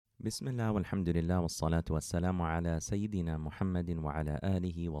بسم الله والحمد لله والصلاة والسلام على سيدنا محمد وعلى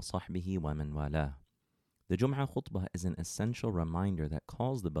آله وصحبه ومن والاه. The Jum'ah khutbah is an essential reminder that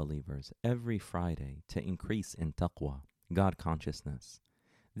calls the believers every Friday to increase in taqwa, God consciousness.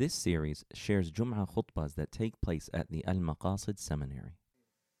 This series shares Jum'ah khutbahs that take place at the Al-Maqasid Seminary.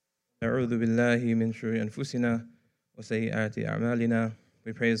 أعوذ بالله من شرور أنفسنا وسيئات أعمالنا.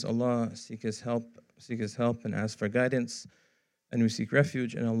 We praise Allah, seek His help, and ask for guidance. And we seek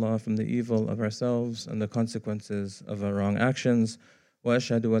refuge in Allah from the evil of ourselves and the consequences of our wrong actions.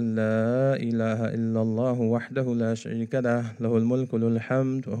 وأشهد أن لا إله إلا الله وحده لا شريك له له الملك وله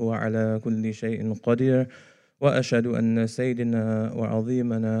الحمد وهو على كل شيء قدير. وأشهد أن سيدنا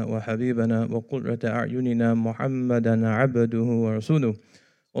وعظيمنا وحبيبنا وقرة أعيننا محمدا عبده ورسوله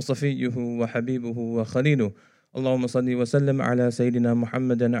وصفيه وحبيبه وخليله. اللهم صل وسلم على سيدنا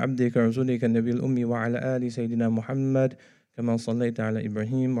محمد عبدك ورسولك النبي الأمي وعلى آل سيدنا محمد كما صليت على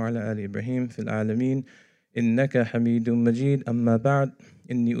إبراهيم وعلى آل إبراهيم في العالمين إنك حميد مجيد. أما بعد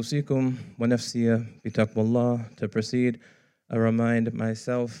إني أوصيكم ونفسي بتقوى الله. To proceed, I remind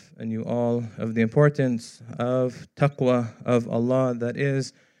myself and you all of the importance of taqwa of Allah, that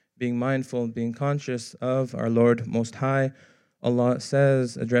is, being mindful, being conscious of our Lord Most High. Allah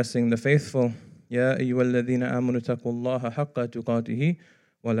says, addressing the faithful, يا أيها الذين آمنوا اتقوا الله حق تقاته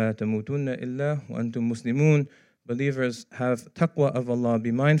ولا تموتن إلا وأنتم مسلمون. Believers, have taqwa of Allah,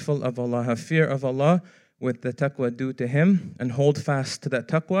 be mindful of Allah, have fear of Allah with the taqwa due to Him, and hold fast to that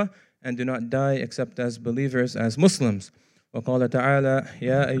taqwa and do not die except as believers, as Muslims. وقال تعالى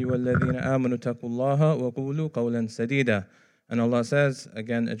يا أيها الذين آمنوا اتقوا الله وقولوا قولا سديدا. And Allah says,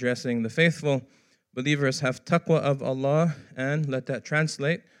 again addressing the faithful, believers, have taqwa of Allah and let that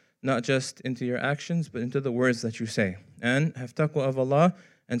translate not just into your actions but into the words that you say. And have taqwa of Allah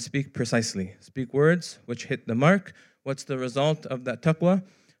and speak precisely. Speak words which hit the mark. What's the result of that taqwa?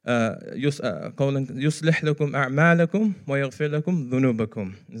 يُصْلِحْ لَكُمْ أَعْمَالَكُمْ وَيَغْفِرْ لَكُمْ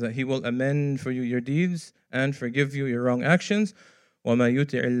ذُنُوبَكُمْ. Is that He will amend for you your deeds and forgive you your wrong actions. وَمَا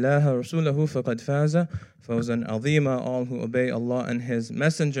يُطِعِ اللَّهَ رَسُولَهُ فَقَدْ فَازَ فَوْزًا عَظِيمًا. All who obey Allah and His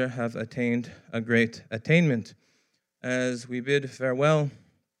Messenger have attained a great attainment. As we bid farewell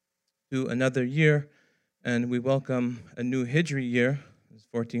to another year and we welcome a new Hijri year,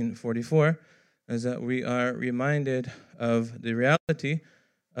 1444, is that we are reminded of the reality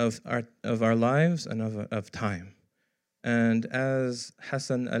of our lives and of time. And as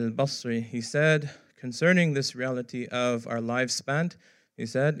Hassan al-Basri, he said concerning this reality of our lifespan, he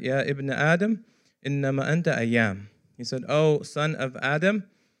said, Ya ibn Adam, innama anta ayyam. He said, O son of Adam,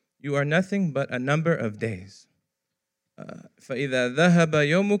 you are nothing but a number of days. فَإِذَا ذَهَبَ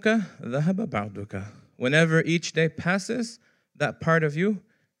يَوْمُكَ ذَهَبَ بَعْدُكَ. Whenever each day passes, that part of you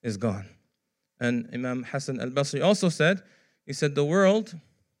is gone. And Imam Hassan al-Basri also said, he said, the world,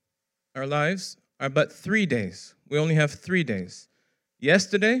 our lives, are but 3 days. We only have 3 days.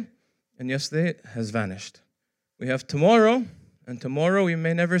 Yesterday, and yesterday has vanished. We have tomorrow, and tomorrow we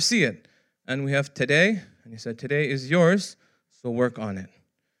may never see it. And we have today, and he said, today is yours, so work on it.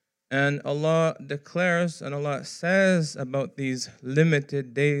 And Allah declares, and Allah says about these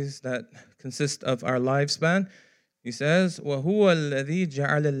limited days that consist of our lifespan, He says, وَهُوَ الَّذِي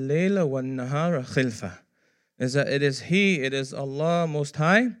جَعَلَ اللَّيْلَ وَالنَّهَارَ خِلْفَةً. Is that it is He, it is Allah Most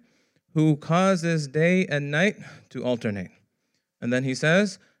High, who causes day and night to alternate. And then He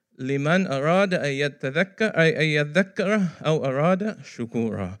says, لِمَنْ أَرَادَ أَن يَذَّكَّرَ أَوْ أَرَادَ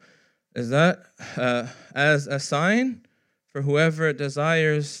شُكُورًا. Is that as a sign for whoever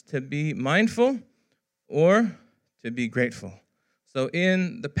desires to be mindful or to be grateful. So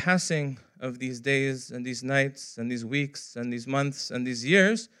in the passing of these days and these nights and these weeks and these months and these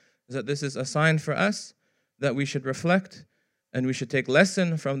years, is that this is a sign for us that we should reflect and we should take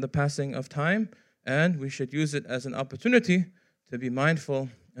lesson from the passing of time, and we should use it as an opportunity to be mindful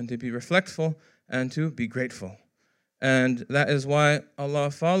and to be reflectful and to be grateful. And that is why Allah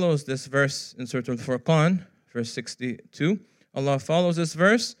follows this verse in Surah Al-Furqan, verse 62. Allah follows this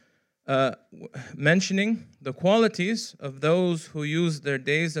verse mentioning the qualities of those who use their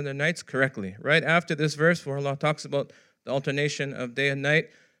days and their nights correctly. Right after this verse where Allah talks about the alternation of day and night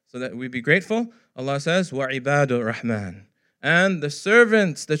so that we be grateful, Allah says, وَعِبَادُ الرَّحْمَنِ. And the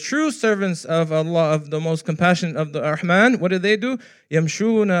servants, the true servants of Allah, of the most compassionate of the Rahman, what do?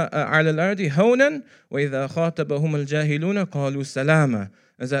 يَمْشُونَ عَلَى الْأَرْضِ هَوْنًا وَإِذَا خَاطَبَهُمُ الْجَاهِلُونَ قَالُوا سَلَامًا.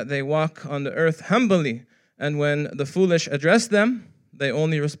 Is that they walk on the earth humbly, and when the foolish address them, they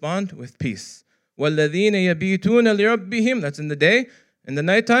only respond with peace. وَالَّذِينَ يَبِيتُونَ لِرَبِّهِمْ. That's in the day. In the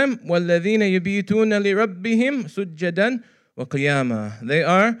nighttime, وَالَّذِينَ يَبِيتُونَ لِرَبِّهِمْ سُجَّدًا وَقِيَامًا. They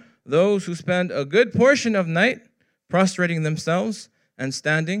are those who spend a good portion of night prostrating themselves and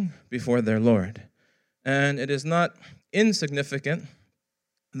standing before their Lord. And it is not insignificant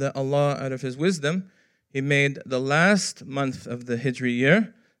that Allah, out of His wisdom, He made the last month of the Hijri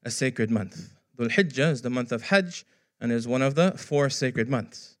year a sacred month. Dhul Hijjah is the month of Hajj and is one of the 4 sacred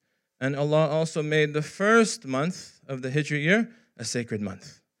months. And Allah also made the first month of the Hijri year a sacred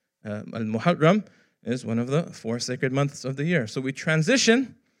month. Al-Muharram is one of the 4 sacred months of the year. So we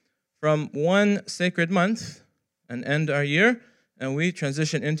transition from one sacred month and end our year, and we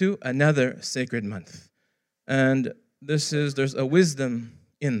transition into another sacred month. And there's a wisdom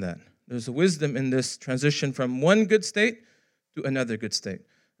in that. There's a wisdom in this transition from one good state to another good state.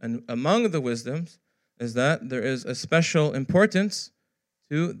 And among the wisdoms is that there is a special importance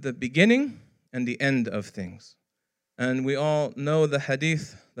to the beginning and the end of things. And we all know the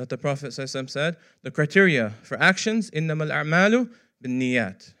hadith that the Prophet ﷺ said, the criteria for actions, إِنَّمَا الْأَعْمَالُ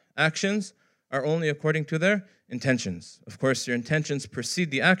بِالنِّيَّاتِ. Actions are only according to their intentions. Of course, your intentions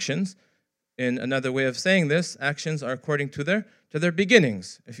precede the actions. In another way of saying this, actions are according to their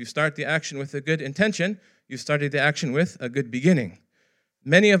beginnings. If you start the action with a good intention, you started the action with a good beginning.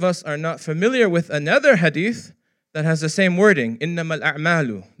 Many of us are not familiar with another hadith that has the same wording, إِنَّمَا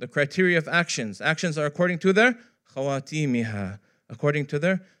الْأَعْمَالُ. The criteria of actions. Actions are according to their خواتيمها, according to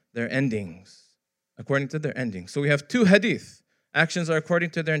their endings. According to their endings. So we have 2 hadith. Actions are according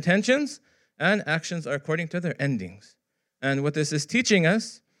to their intentions, and actions are according to their endings. And what this is teaching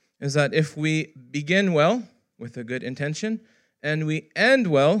us is that if we begin well with a good intention, and we end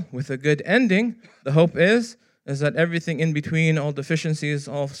well with a good ending, the hope is that everything in between, all deficiencies,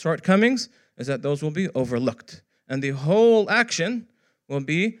 all shortcomings, is that those will be overlooked. And the whole action will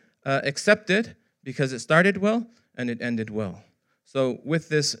be accepted because it started well and it ended well. So with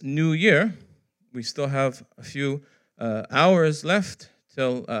this new year, we still have a few hours left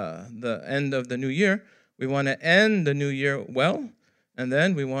till the end of the new year. We want to end the new year well, and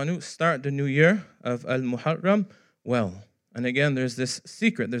then we want to start the new year of Al-Muharram well. And again, there's this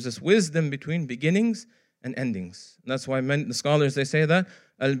secret, there's this wisdom between beginnings and endings. And that's why the scholars, they say that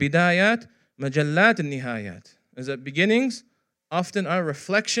Al-Bidayat Majallat Al-Nihayat, is that beginnings often are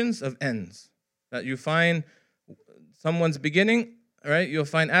reflections of ends. That you find someone's beginning, right? You'll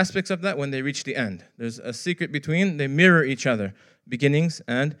find aspects of that when they reach the end. There's a secret between, they mirror each other, beginnings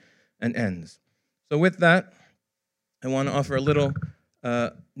and ends. So with that, I want to offer a little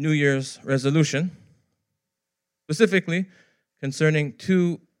New Year's resolution, specifically concerning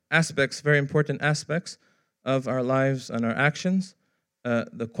 2 aspects, very important aspects of our lives and our actions,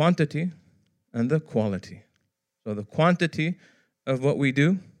 the quantity and the quality. So the quantity of what we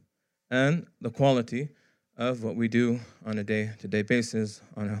do and the quality of what we do on a day-to-day basis,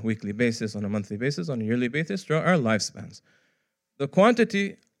 on a weekly basis, on a monthly basis, on a yearly basis, throughout our lifespans. The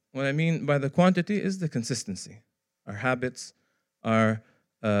quantity, what I mean by the quantity is the consistency. Our habits, our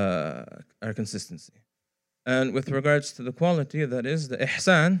consistency. And with regards to the quality, that is the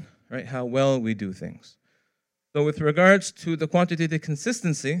ihsan, right? How well we do things. So with regards to the quantity, the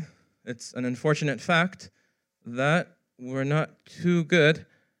consistency, it's an unfortunate fact that we're not too good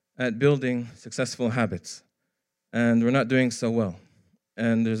at building successful habits. And we're not doing so well.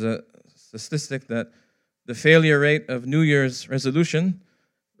 And there's a statistic that the failure rate of New Year's resolutions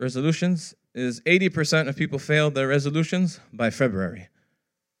is 80% of people fail their resolutions by February.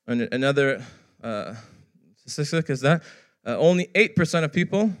 And another statistic is that only 8% of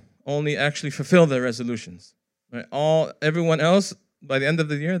people only actually fulfill their resolutions. Right? Everyone else, by the end of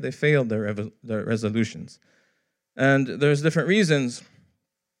the year, they failed their resolutions. And there's different reasons,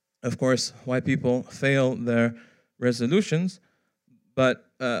 of course, why people fail their resolutions. But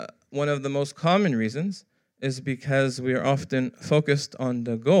one of the most common reasons is because we are often focused on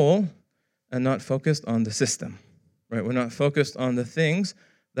the goal and not focused on the system. Right? We're not focused on the things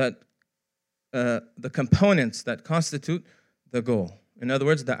that, the components that constitute the goal. In other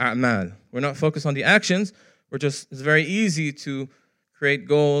words, the a'mal. We're not focused on the actions. It's very easy to create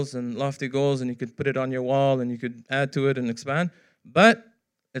goals and lofty goals, and you could put it on your wall and you could add to it and expand. But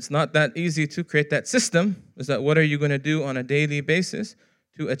it's not that easy to create that system. Is that what are you going to do on a daily basis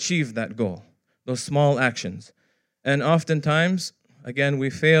to achieve that goal? Those small actions. And oftentimes, again, we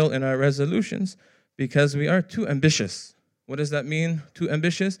fail in our resolutions because we are too ambitious. What does that mean, too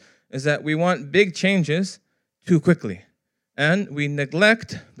ambitious? Is that we want big changes too quickly. And we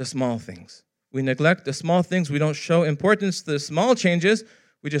neglect the small things. We neglect the small things. We don't show importance to the small changes.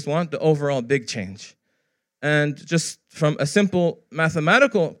 We just want the overall big change. And just from a simple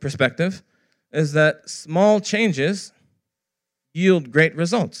mathematical perspective, is that small changes yield great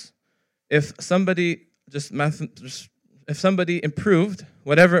results. If somebody improved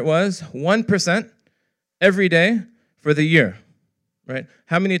whatever it was 1% every day for the year, right?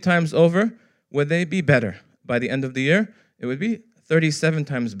 How many times over would they be better? By the end of the year, it would be 37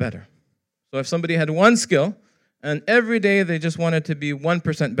 times better. So if somebody had one skill, and every day they just wanted to be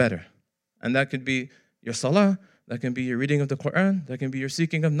 1% better, and that could be your salah, that can be your reading of the Quran, that can be your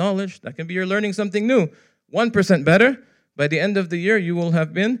seeking of knowledge, that can be your learning something new. 1% better, by the end of the year, you will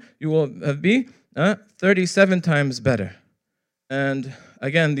have been 37 times better. And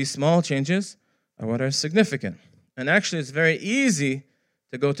again, these small changes are what are significant. And actually, it's very easy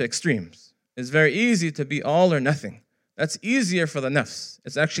to go to extremes. It's very easy to be all or nothing. That's easier for the nafs.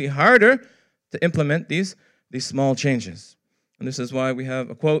 It's actually harder to implement these small changes. And this is why we have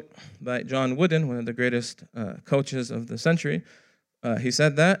a quote by John Wooden, one of the greatest coaches of the century. He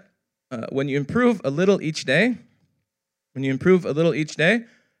said that when you improve a little each day,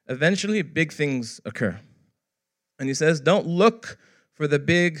 eventually big things occur. And he says, don't look for the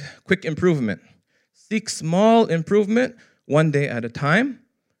big, quick improvement. Seek small improvement one day at a time.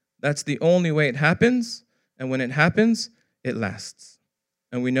 That's the only way it happens. And when it happens, it lasts.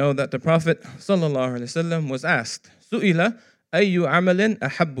 And we know that the Prophet ﷺ was asked, Su'ila ayyu amalin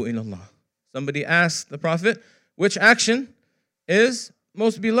ahabbu ilallah. Somebody asked the Prophet, which action is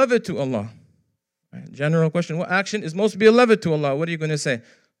most beloved to Allah? Right, general question, what action is most beloved to Allah? What are you going to say?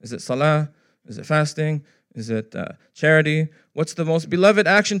 Is it salah? Is it fasting? Is it charity? What's the most beloved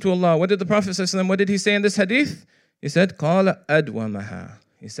action to Allah? What did the Prophet ﷺ, what did he say in this hadith? He said, قَالَ أَدْوَمَهَا.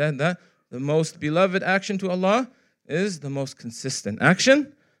 He said that the most beloved action to Allah is the most consistent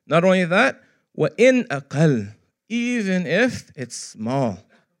action. Not only that, وَإِنْ أَقَلْ. Even if it's small.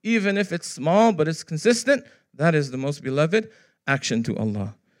 Even if it's small but it's consistent, that is the most beloved action to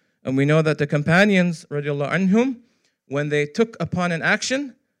Allah. And we know that the companions, radiallahu anhum, when they took upon an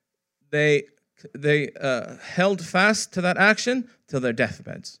action, they held fast to that action till their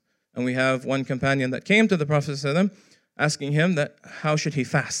deathbeds. And we have one companion that came to the Prophet ﷺ asking him that how should he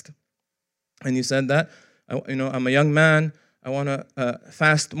fast? And he said that, I'm a young man, I want to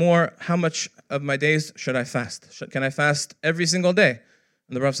fast more. How much of my days should I fast? Can I fast every single day?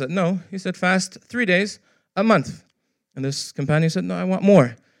 And the Prophet said, no. He said, fast 3 days a month. And this companion said, no, I want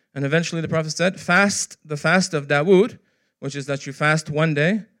more. And eventually the Prophet said, fast the fast of Dawood, which is that you fast one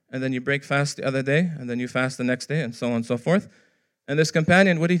day, and then you break fast the other day, and then you fast the next day, and so on and so forth. And this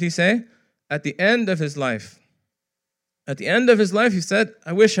companion, what did he say? At the end of his life, he said,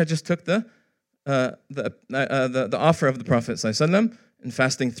 I wish I just took the offer of the Prophet ﷺ in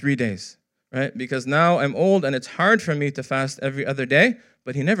fasting 3 days, right? Because now I'm old and it's hard for me to fast every other day,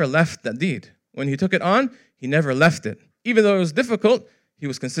 but he never left that deed. When he took it on, he never left it. Even though it was difficult, he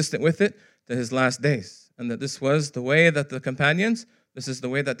was consistent with it to his last days. And that this was the way that the companions, this is the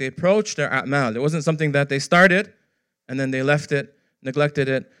way that they approached their a'mal. It wasn't something that they started and then they left it, neglected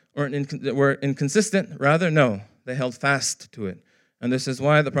it, or were inconsistent. Rather, no, they held fast to it. And this is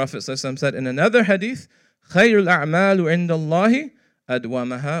why the Prophet ﷺ said in another hadith, خَيْرُ الْأَعْمَالُ عِنْدَ اللَّهِ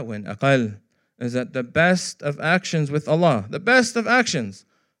أَدْوَامَهَا وَإِنْ أَقَلْ. Is that the best of actions with Allah, the best of actions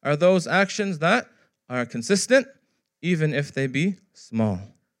are those actions that are consistent, even if they be small.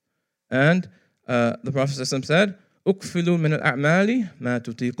 And the Prophet ﷺ said, أُكْفِلُوا مِنَ الْأَعْمَالِ مَا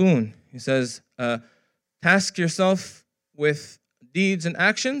تُطِيقُونَ. He says, task yourself with deeds and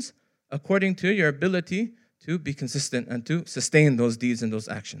actions according to your ability to be consistent and to sustain those deeds and those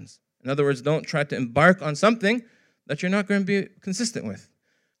actions. In other words, don't try to embark on something that you're not going to be consistent with.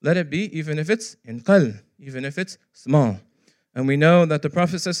 Let it be, even if it's in qal, even if it's small. And we know that the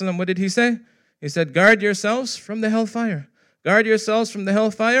Prophet ﷺ, what did he say? He said, guard yourselves from the hellfire. Guard yourselves from the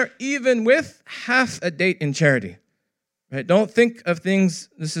hellfire, even with half a date in charity. Right? Don't think of things,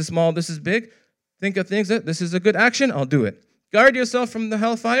 this is small, this is big. Think of things that this is a good action, I'll do it. Guard yourself from the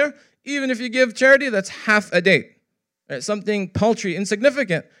hellfire, even if you give charity, that's half a date. Right? Something paltry,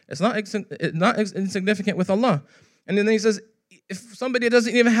 insignificant. It's not insignificant with Allah. And then he says, if somebody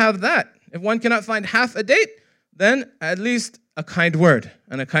doesn't even have that, if one cannot find half a date, then at least a kind word.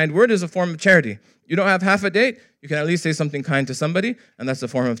 And a kind word is a form of charity. You don't have half a date, you can at least say something kind to somebody, and that's a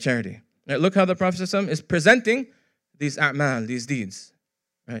form of charity. Right? Look how the Prophet ﷺ is presenting these a'mal, these deeds.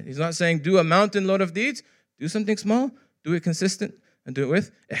 Right? He's not saying do a mountain load of deeds, do something small, do it consistent, and do it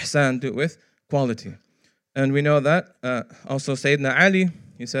with ihsan, do it with quality. And we know that also Sayyidina Ali,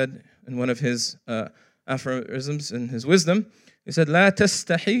 he said in one of his aphorisms in his wisdom, he said, لا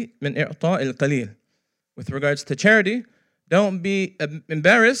تستحي من إعطاء القليل. With regards to charity, don't be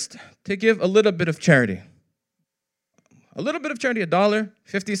embarrassed to give a little bit of charity. A little bit of charity, $1,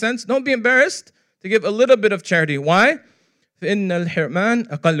 50 cents. Don't be embarrassed to give a little bit of charity. Why? فإن الحرمان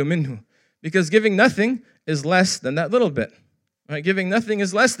أقل منه. Because giving nothing is less than that little bit. Right? Giving nothing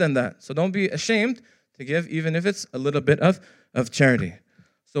is less than that. So don't be ashamed to give, even if it's a little bit of charity.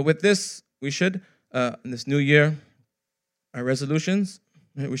 So with this, we should, in this new year, our resolutions,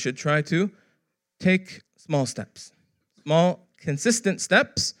 right, we should try to take small steps, small, consistent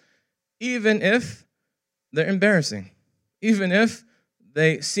steps, even if they're embarrassing, even if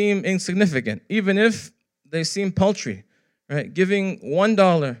they seem insignificant, even if they seem paltry, right? Giving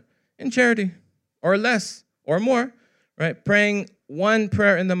 $1 in charity, or less, or more, right? Praying one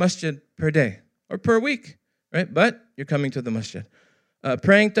prayer in the masjid per day, or per week, right? But you're coming to the masjid.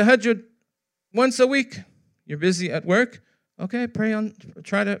 Praying tahajjud once a week. You're busy at work. Okay,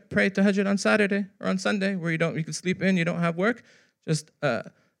 try to pray tahajjud on Saturday or on Sunday, where you can sleep in, you don't have work. Just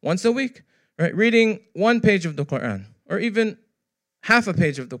once a week, right? Reading one page of the Quran, or even half a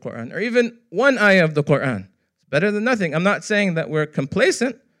page of the Quran, or even one ayah of the Quran. It's better than nothing. I'm not saying that we're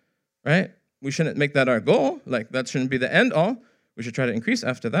complacent, right? We shouldn't make that our goal. Like, that shouldn't be the end all. We should try to increase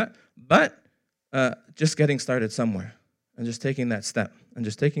after that. But just getting started somewhere, and just taking that step, and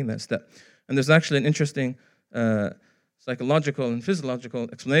there's actually an interesting psychological and physiological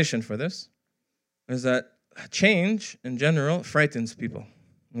explanation for this, is that change in general frightens people.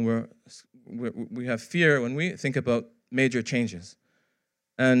 And we have fear when we think about major changes.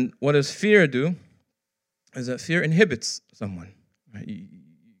 And what does fear do? Is that fear inhibits someone. Right? You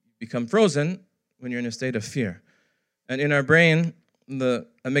become frozen when you're in a state of fear. And in our brain, the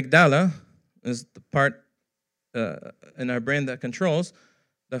amygdala is the part in our brain that controls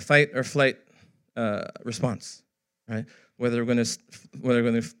the fight or flight response. Right? How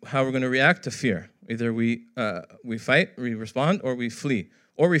we're going to react to fear. Either we fight, we respond, or we flee,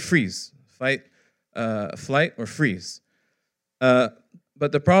 or we freeze. Fight, flight, or freeze.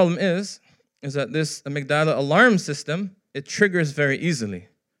 But the problem is that this amygdala alarm system, it triggers very easily.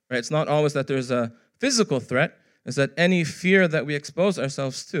 Right? It's not always that there's a physical threat. It's that any fear that we expose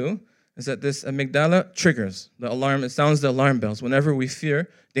ourselves to is that this amygdala triggers the alarm. It sounds the alarm bells whenever we fear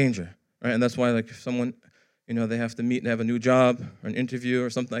danger. Right? And that's why, like, if someone, they have to meet and have a new job or an interview or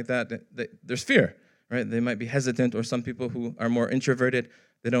something like that, there's fear, right? They might be hesitant, or some people who are more introverted,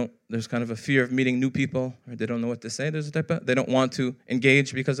 there's kind of a fear of meeting new people, or they don't know what to say. They don't want to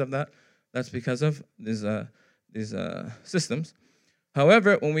engage because of that. That's because of these systems.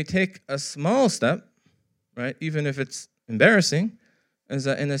 However, when we take a small step, right, even if it's embarrassing, is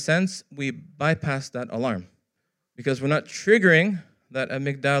that in a sense, we bypass that alarm, because we're not triggering that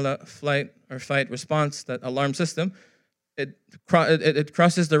amygdala flight or fight response, that alarm system. It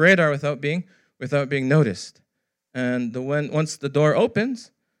crosses the radar without being noticed. And once the door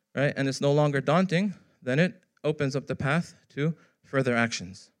opens, right, and it's no longer daunting, then it opens up the path to further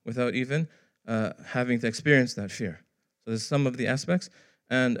actions without even having to experience that fear. So there's some of the aspects.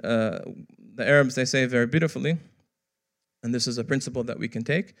 And the Arabs, they say very beautifully, and this is a principle that we can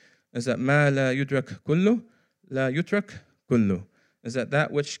take, is that ma la yudrak kullu, la yutrak kullu. Is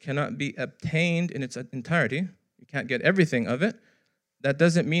that which cannot be obtained in its entirety, you can't get everything of it, that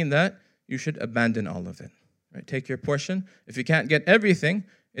doesn't mean that you should abandon all of it. Right? Take your portion. If you can't get everything,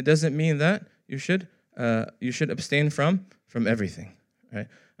 it doesn't mean that you should abstain from everything. Right?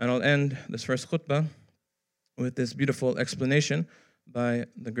 And I'll end this first khutbah with this beautiful explanation by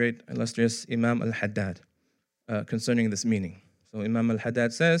the great illustrious Imam al-Haddad concerning this meaning. So Imam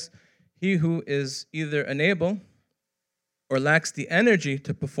al-Haddad says, he who is either unable or lacks the energy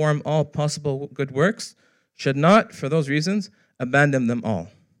to perform all possible good works should not, for those reasons, abandon them all.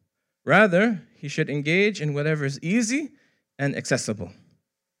 Rather, he should engage in whatever is easy and accessible.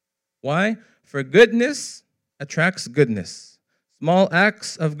 Why? For goodness attracts goodness. Small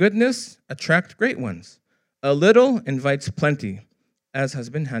acts of goodness attract great ones. A little invites plenty. As has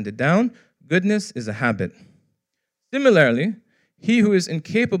been handed down, goodness is a habit. Similarly, he who is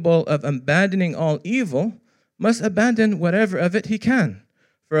incapable of abandoning all evil must abandon whatever of it he can.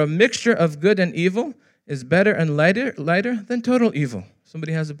 For a mixture of good and evil is better and lighter than total evil.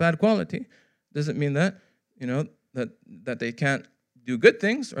 Somebody has a bad quality, doesn't mean that, that they can't do good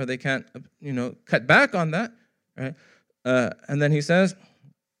things, or they can't, cut back on that, right? And then he says,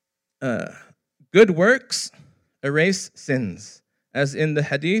 good works erase sins. As in the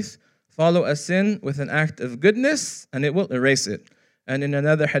hadith, follow a sin with an act of goodness and it will erase it. And in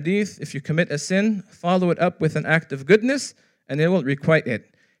another hadith, if you commit a sin, follow it up with an act of goodness and it will requite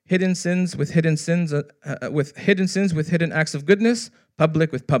it. Hidden sins with hidden acts of goodness,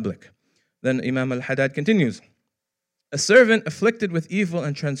 public with public. Then Imam al-Haddad continues, a servant afflicted with evil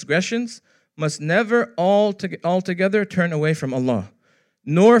and transgressions must never altogether turn away from Allah,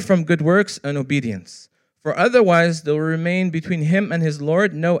 nor from good works and obedience. For otherwise there will remain between him and his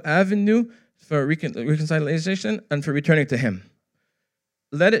Lord no avenue for reconciliation and for returning to him.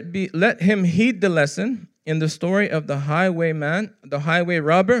 let him heed the lesson in the story of the highway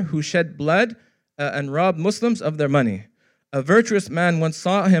robber who shed blood and robbed Muslims of their money. A virtuous man once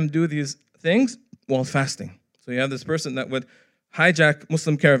saw him do these things while fasting. So you have this person that would hijack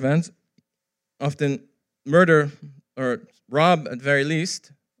Muslim caravans, often murder or rob at very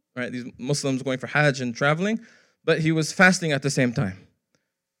least, right? These Muslims going for Hajj and traveling, but he was fasting at the same time,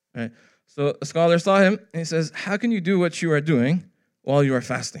 right? So a scholar saw him and he says, "How can you do what you are doing while you are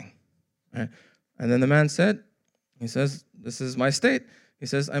fasting?" Right? And then the man said, he says, "This is my state." He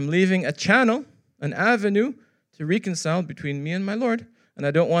says, "I'm leaving a channel, an avenue to reconcile between me and my Lord, and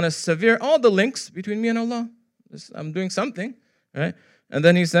I don't want to sever all the links between me and Allah. I'm doing something," right? And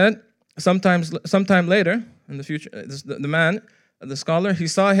then he said, sometime later in the future, the man, the scholar, he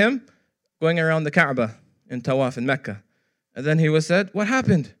saw him going around the Kaaba in Tawaf in Mecca. And then he was said, "What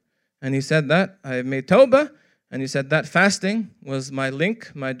happened?" And he said that I made tawbah, and he said that fasting was my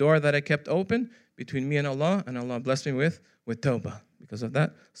link, my door that I kept open between me and Allah blessed me with tawbah because of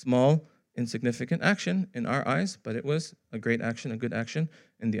that small, insignificant action in our eyes, but it was a great action, a good action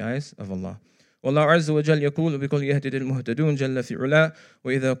in the eyes of Allah. والله عز وجل يقول بقول يهتدي المهتدون جل في علاه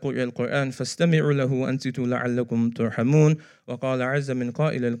وإذا قرئ القرآن فاستمعوا له وأنصتوا لعلكم ترحمون وقال عز من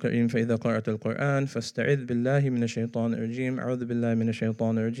قائل الكريم فإذا قرأت القرآن فاستعذ بالله من الشيطان الرجيم أعوذ بالله من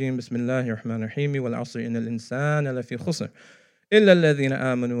الشيطان الرجيم بسم الله الرحمن الرحيم والعصر إن الإنسان لفي خسر إلا الذين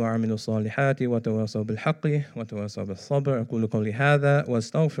آمنوا وعملوا الصالحات وتواصوا بالحق وتواصوا بالصبر أقول قولي هذا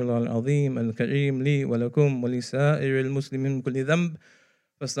وأستغفر الله العظيم الكريم لي ولكم ولسائر المسلمين من كل ذنب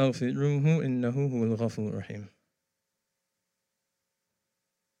فاستغفروه إنه هو الغفور الرحيم.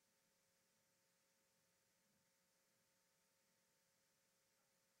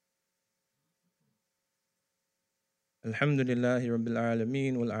 الحمد لله رب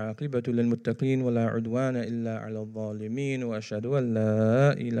العالمين والعاقبة للمتقين ولا عدوان إلا على الظالمين وأشهد أن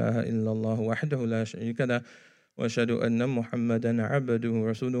لا إله إلا الله وحده لا شريك له وأشهد أن محمدا عبده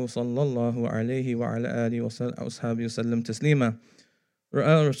ورسوله صلى الله عليه وعلى آله وأصحابه وسلم تسليما.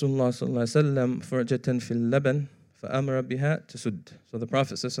 رأى رسول الله صلى الله عليه وسلم فرجة في اللبن فأمر بها تسد. So the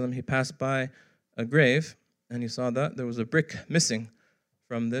Prophet ﷺ, he passed by a grave and he saw that there was a brick missing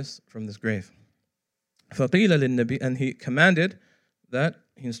from this grave. فقيل للنبي, and he commanded that,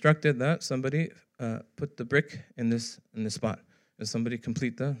 he instructed that somebody put the brick in this spot, and somebody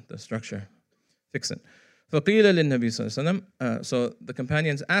complete the structure, fix it. فقيل للنبي صلى الله عليه وسلم, so the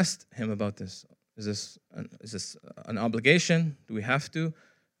companions asked him about this. Is this an obligation? Do we have to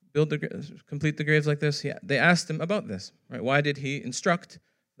complete the graves like this? They asked him about this. Right? Why did he instruct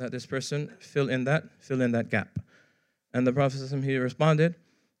that this person fill in that gap? And the Prophet he responded,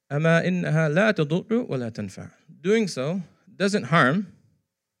 أما إنها لا تضر ولا تنفع. Doing so doesn't harm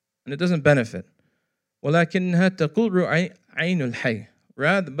and it doesn't benefit. ولكنها تقر عين الحي.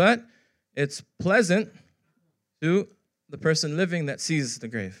 Rather, but it's pleasant to the person living that sees the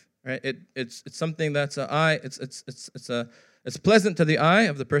grave. Right? It's something that's it's pleasant to the eye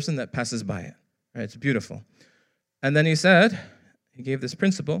of the person that passes by it. Right? It's beautiful. And then he gave this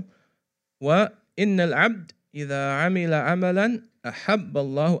principle, وَإِنَّ الْعَبْدِ إِذَا عَمِلَ عَمَلًا أَحَبَّ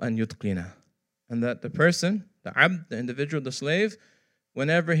اللَّهُ أَنْ يُتْقِنَهُ. And that the person, the abd, the individual, the slave,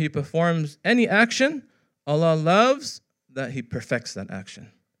 whenever he performs any action, Allah loves that he perfects that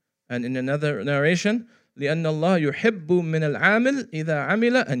action. And in another narration, لأن الله يحب من العامل إذا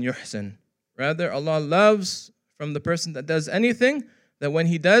عمل أن يحسن. Rather, Allah loves from the person that does anything, that when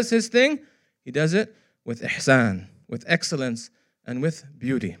he does his thing, he does it with ihsan, with excellence, and with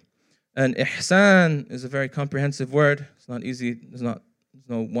beauty. And ihsan is a very comprehensive word. It's not easy, there's no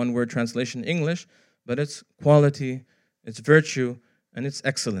one-word translation in English, but it's quality, it's virtue, and it's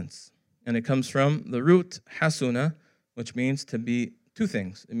excellence. And it comes from the root hasuna, which means to be two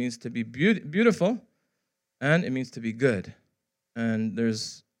things. It means to be beautiful, and it means to be good. And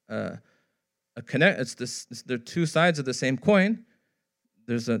there's a connect. They're two sides of the same coin.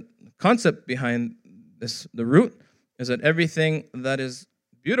 There's a concept behind this. The root is that everything that is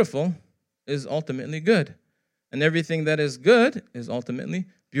beautiful is ultimately good, and everything that is good is ultimately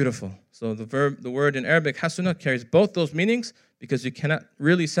beautiful. So the word in Arabic hasuna carries both those meanings because you cannot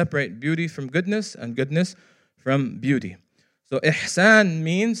really separate beauty from goodness and goodness from beauty. So ihsan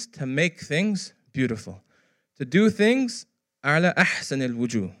means to make things beautiful. To do things ala ahsan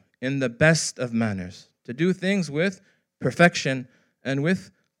al-wujuh, in the best of manners. To do things with perfection and with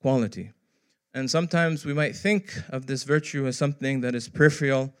quality. And sometimes we might think of this virtue as something that is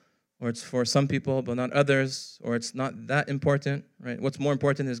peripheral, or it's for some people but not others, or it's not that important. Right? What's more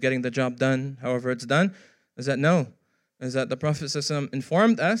important is getting the job done, however it's done. Is that the Prophet ﷺ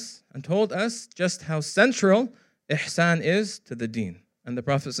informed us and told us just how central ihsan is to the deen. And the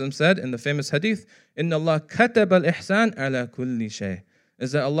Prophet said in the famous hadith, Inna Allah kataba al-ihsan ala kulli shay,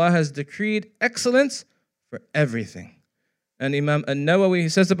 is that Allah has decreed excellence for everything. And Imam al-Nawawi, he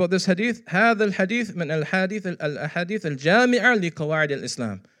says about this hadith, هذا الحديث من الأحاديث الجامعة لقواعد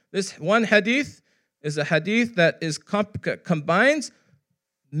الإسلام. This one hadith is a hadith that combines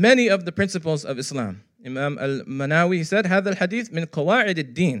many of the principles of Islam. Imam al-Manawi, he said, هذا الحديث من قواعد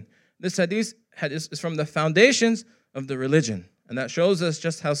الدين. This hadith is from the foundations of the religion. And that shows us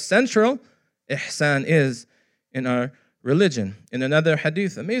just how central ihsan is in our religion. In another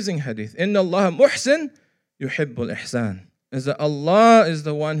hadith, amazing hadith, إن الله محسن يحب الإحسان, is that Allah is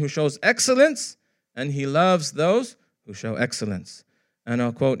the one who shows excellence and He loves those who show excellence. And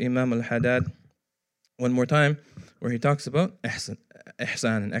I'll quote Imam al-Haddad one more time, where he talks about ihsan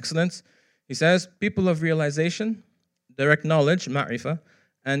and excellence. He says, people of realization, direct knowledge, ma'rifah,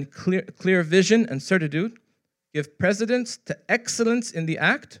 and clear vision and certitude give precedence to excellence in the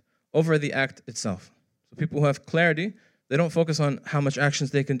act over the act itself. So people who have clarity, they don't focus on how much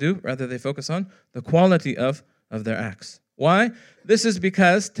actions they can do, rather they focus on the quality of their acts. Why? This is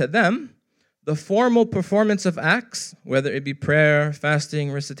because to them, the formal performance of acts, whether it be prayer,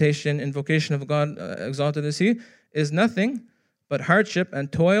 fasting, recitation, invocation of God, exalted is He, is nothing but hardship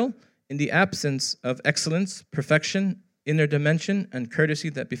and toil in the absence of excellence, perfection, inner dimension, and courtesy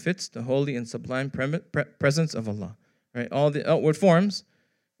that befits the holy and sublime presence of Allah. Right? All the outward forms,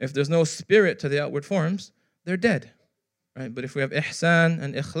 if there's no spirit to the outward forms, they're dead. Right? But if we have ihsan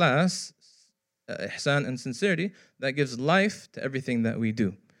and ikhlas, ihsan and sincerity, that gives life to everything that we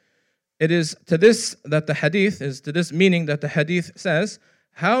do. It is to this that the hadith is, to this meaning that the hadith says,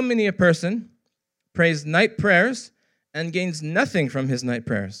 how many a person prays night prayers and gains nothing from his night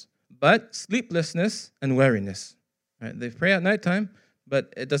prayers, but sleeplessness and weariness. Right? They pray at nighttime,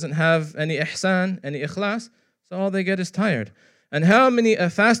 but it doesn't have any ihsan, any ikhlas, so all they get is tired. And how many a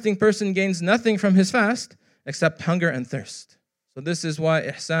fasting person gains nothing from his fast except hunger and thirst. So this is why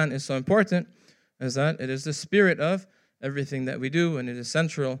ihsan is so important, is that it is the spirit of everything that we do, and it is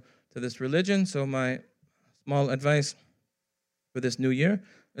central to this religion. So my small advice for this new year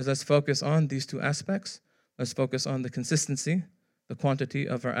is let's focus on these two aspects. Let's focus on the consistency, the quantity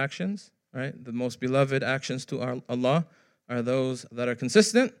of our actions. Right? The most beloved actions to Allah are those that are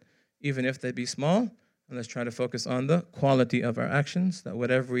consistent, even if they be small. And let's try to focus on the quality of our actions, that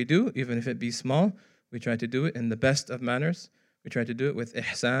whatever we do, even if it be small, we try to do it in the best of manners. We try to do it with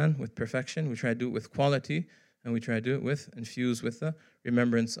ihsan, with perfection. We try to do it with quality. And we try to do it infused with the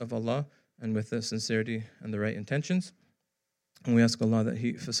remembrance of Allah and with the sincerity and the right intentions. And we ask Allah that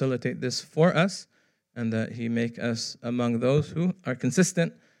He facilitate this for us and that He make us among those who are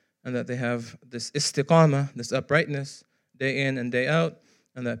consistent and that they have this istiqamah, this uprightness, day in and day out,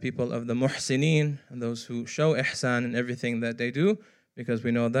 and that people of the muhsineen, and those who show ihsan in everything that they do, because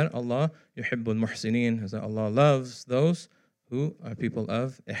we know that Allah yuhibbul muhsineen, is that Allah loves those who are people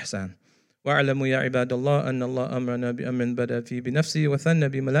of ihsan. وَاعْلَمُوا يَا عِبَادَ اللَّهِ أَنَّ اللَّهَ أَمْرَنَا بِأَمْرٍ بَدَأَ فِيهِ بِنَفْسِهِ وَثَنَّ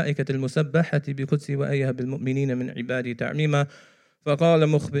بِمَلَائِكَةِ الْمُسَبَّحَةِ بِقُدْسِهِ وَأَيَّهَا بِالْمُؤْمِنِينَ مِنْ عِبَادِهِ تَعْمِيمًا فقال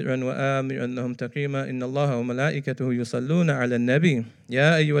مخبرا وآمرا أنهم تقيما إن الله وملائكته يصلون على النبي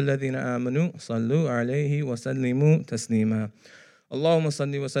يا أيها الذين آمنوا صلوا عليه وسلموا تسليما اللهم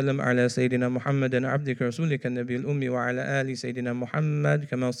صل وسلم على سيدنا محمد عبدك رسولك النبي الأمي وعلى آل سيدنا محمد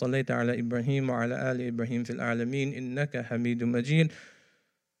كما صليت على إبراهيم وعلى آل إبراهيم في العالمين إنك حميد مجيد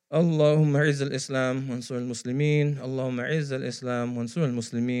اللهم اعز الإسلام وانصر المسلمين اللهم اعز الإسلام وانصر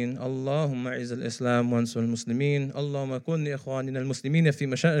المسلمين اللهم اعز الإسلام وانصر المسلمين اللهم كن لإخواننا المسلمين في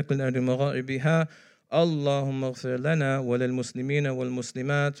مشارق الأرض ومغاربها اللهم اغفر لنا وللمسلمين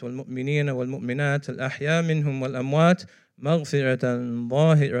والمسلمات والمؤمنين والمؤمنات الأحياء منهم والأموات مغفرة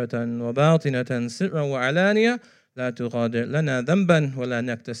ظاهرة وباطنة سرا وعلانية لا تغادر لنا ذنبا ولا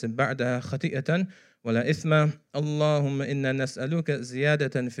نكتسب بعدها خطيئة ولا إثم اللهم إنا نسألك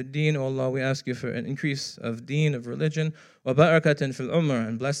زيادة في الدين. O Allah, we ask you for an increase of deen, of religion, وبركة في العمر,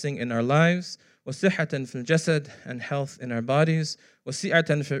 and blessing in our lives, وصحة في الجسد, and health in our bodies,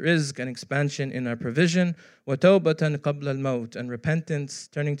 وسعة في الرزق, and expansion in our provision, وتوبة قبل الموت, and repentance,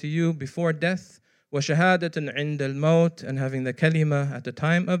 turning to you before death, وشهادة عند الموت, and having the kalima at the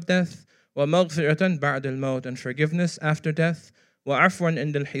time of death, ومغفرة بعد الموت, and forgiveness after death, وعفوا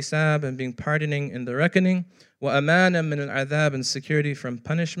عند الحساب, and being pardoning in the reckoning, وأمانا من العذاب, and security from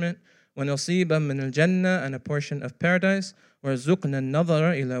punishment, ونصيبا من الجنة, and a portion of paradise, وارزقنا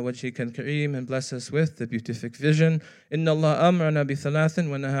النظر إلى وجهك الكريم, and bless us with the beatific vision. إن الله أمرنا بثلاث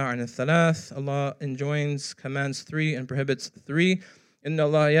ونهى عن الثلاث. Allah enjoins, commands 3 and prohibits 3. إن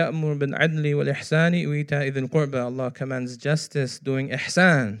الله يأمر بالعدل والإحسان وإيتاء ذي القربى. Allah commands justice, doing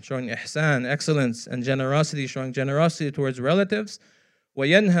ihsan, showing ihsan, excellence, and generosity, showing generosity towards relatives,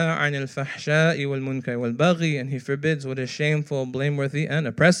 وَيَنْهَى عَنِ الْفَحْشَاءِ وَالْمُنْكَرِ وَالْبَغْيِ, and he forbids what is shameful, blameworthy, and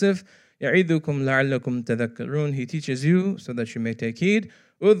oppressive. يَعِذُكُمْ لَعَلَّكُمْ تَذَكَّرُونَ, he teaches you so that you may take heed.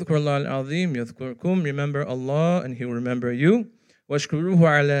 اذْكُرُ اللَّهَ الْعَظِيمَ يَذْكُرْكُمْ, remember Allah and He will remember you. وَاشْكُرُوهُ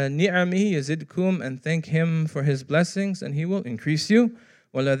عَلَى نِعَمِهِ يَزِدْكُمْ, and thank Him for His blessings and He will increase you.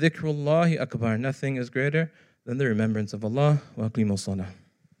 وَلَذِكْرُ اللَّهِ أَكْبَرُ, nothing is greater than the remembrance of Allah. وَأَقِيمُوا الصَّلَاةَ.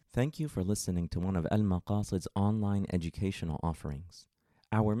 Thank you for listening to one of Al-Maqasid's online educational offerings.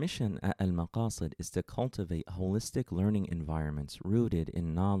 Our mission at Al-Maqasid is to cultivate holistic learning environments rooted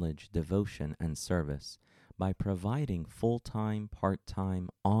in knowledge, devotion, and service by providing full-time, part-time,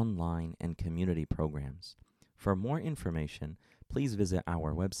 online, and community programs. For more information, please visit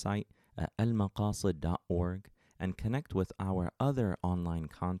our website at almaqasid.org and connect with our other online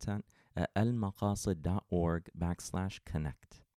content at almaqasid.org/connect.